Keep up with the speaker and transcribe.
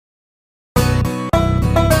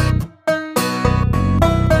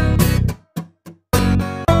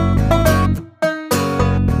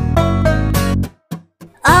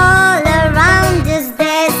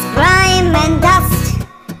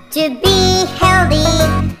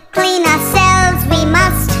body. Clean ourselves we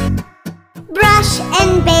must. Brush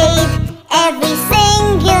and bathe every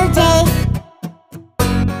single day.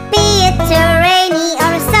 Be it a rainy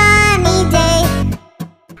or a sunny day.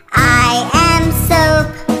 I am soap.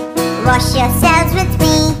 Wash yourselves with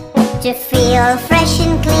me to feel fresh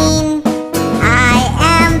and clean. I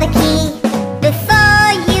am the key. Before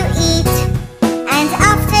you eat and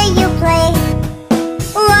after you play,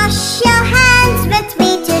 wash your hands with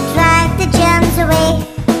me to drive the germs away.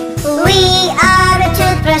 We are a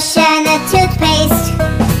toothbrush and a toothpaste.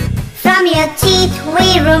 From your teeth we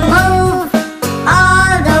remove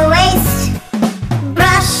all the waste.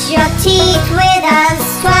 Brush your teeth with us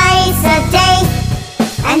twice a day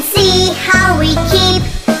and see how we keep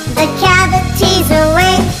the cavities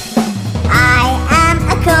away. I am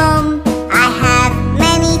a comb, I have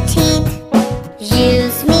many teeth.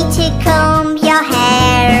 Use me to comb your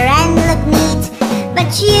hair and look neat. But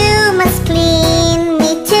you must clean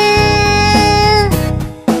me too.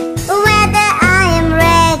 Whether I am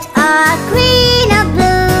red or green or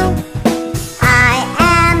blue, I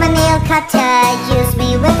am a nail cutter, use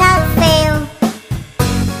me without fail.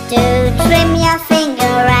 Do trim your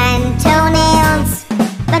finger and toenails,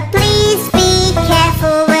 but please be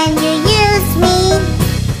careful when you use me.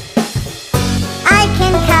 I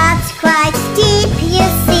can cut quite deep, you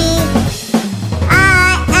see.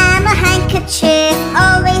 I am a handkerchief,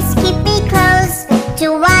 always keep me close to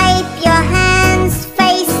wipe your hands,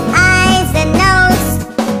 face, eyes and nose.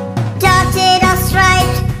 Dotted or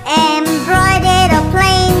striped, embroidered or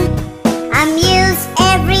plain, I'm used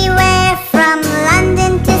everywhere from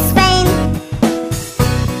London to Spain.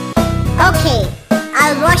 Okay,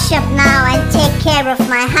 I'll wash up now and take care of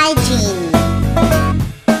my hygiene.